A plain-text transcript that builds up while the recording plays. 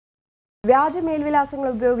വ്യാജ മേൽവിലാസങ്ങൾ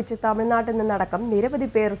ഉപയോഗിച്ച് തമിഴ്നാട്ടിൽ നിന്നടക്കം നിരവധി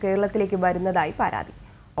പേർ കേരളത്തിലേക്ക് വരുന്നതായി പരാതി.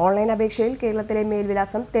 ഓൺലൈൻ അപേക്ഷയിൽ കേരളത്തിലെ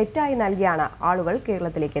മേൽവിലാസം തെറ്റായി നൽകിയാണ് ആളുകൾ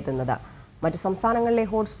കേരളത്തിലേക്ക് എത്തുന്നത്. മറ്റ് സംസ്ഥാനങ്ങളിലെ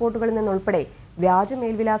ഹോട്ട്സ്പോട്ടുകളിൽ നിന്നുൾപ്പെടെ വ്യാജ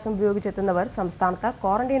മേൽവിലാസം ഉപയോഗിച്ചെത്തുന്നവർ സംസ്ഥാനത്ത്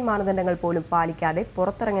ക്വാറന്റൈൻ മാനദണ്ഡങ്ങൾ പോലും പാലിക്കാതെ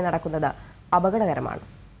പുറത്തിറങ്ങി നടക്കുന്നത് അപകടകരമാണ്.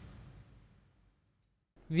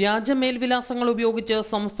 വ്യാജ മേൽവിലാസങ്ങൾ ഉപയോഗിച്ച്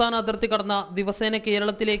സംസ്ഥാന അതിർത്തി കടന്ന ദിവസേന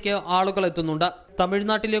കേരളത്തിലേക്ക് ആളുകൾ എത്തുന്നുണ്ട്.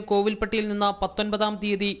 തമിഴ്നാട്ടിലെ കോവിൽപ്പട്ടിയിൽ നിന്ന് 19-ാം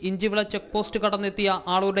തീയതി ഇഞ്ചിവിള ചെക്ക് പോസ്റ്റ് കടന്നെത്തിയ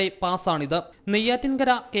ആളുടെ പാസാണിത്.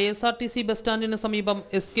 നെയ്യാറ്റിൻകര KSRTC ബസ് സ്റ്റാൻഡിന് സമീപം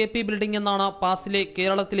SKP ബിൽഡിംഗ് എന്നാണ് പാസിലെ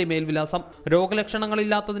കേരളത്തിലെ മേൽവിലാസം.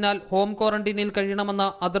 രോഗലക്ഷണങ്ങളില്ലാത്തതിനാൽ ഹോം ക്വാറന്റൈനിൽ കഴിയണമെന്ന്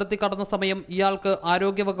അതിർത്തി കടന്ന സമയം ഇയാൾക്ക്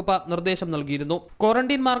ആരോഗ്യവകുപ്പ് നിർദ്ദേശം നൽകിയിരുന്നു.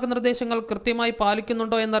 ക്വാറന്റൈൻ മാർഗനിർദ്ദേശങ്ങൾ കൃത്യമായി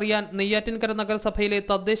പാലിക്കുന്നുണ്ടോ എന്നറിയാൻ നെയ്യാറ്റിൻകര നഗരസഭയിലെ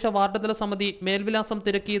തദ്ദേശ വാർഡുതല സമിതി മേൽവിലാസം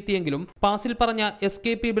തിരക്കിയെത്തിയെങ്കിലും പാസിൽ പറഞ്ഞ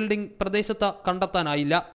SKP ബിൽഡിംഗ് പ്രദേശത്ത്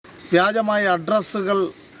കണ്ടെത്താനായില്ല. വ്യാജമായ അഡ്രസ്സുകൾ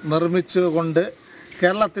നിർമ്മിച്ചുകൊണ്ട്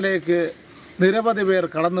കേരളത്തിലേക്ക് നിരവധി പേർ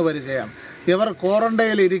കടന്നു വരികയാണ്. ഇവർ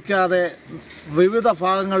ക്വാറന്റൈനിൽ ഇരിക്കാതെ വിവിധ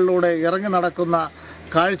ഭാഗങ്ങളിലൂടെ ഇറങ്ങി നടക്കുന്ന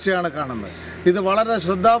കാഴ്ചയാണ് കാണുന്നത്. ഇത് വളരെ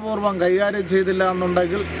ശ്രദ്ധാപൂർവം കൈകാര്യം ചെയ്തില്ല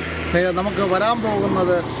എന്നുണ്ടെങ്കിൽ നമുക്ക് വരാൻ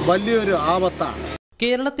പോകുന്നത് വലിയൊരു ആപത്താണ്.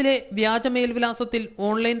 കേരളത്തിലെ വ്യാജ മേൽവിലാസത്തിൽ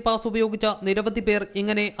ഓൺലൈൻ പാസ് ഉപയോഗിച്ച നിരവധി പേർ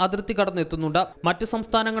ഇങ്ങനെ അതിർത്തി കടന്നെത്തുന്നുണ്ട്. മറ്റ്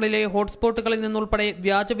സംസ്ഥാനങ്ങളിലെ ഹോട്ട്സ്പോട്ടുകളിൽ നിന്നുൾപ്പെടെ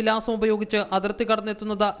വ്യാജവിലാസം ഉപയോഗിച്ച് അതിർത്തി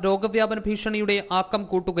കടന്നെത്തുന്നത് രോഗവ്യാപന ഭീഷണിയുടെ ആക്കം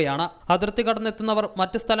കൂട്ടുകയാണ്. അതിർത്തി കടന്നെത്തുന്നവർ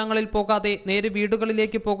മറ്റ് സ്ഥലങ്ങളിൽ പോകാതെ നേരെ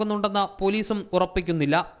വീടുകളിലേക്ക് പോകുന്നുണ്ടെന്ന് പോലീസും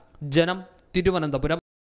ഉറപ്പിക്കുന്നില്ല. ജനം, തിരുവനന്തപുരം.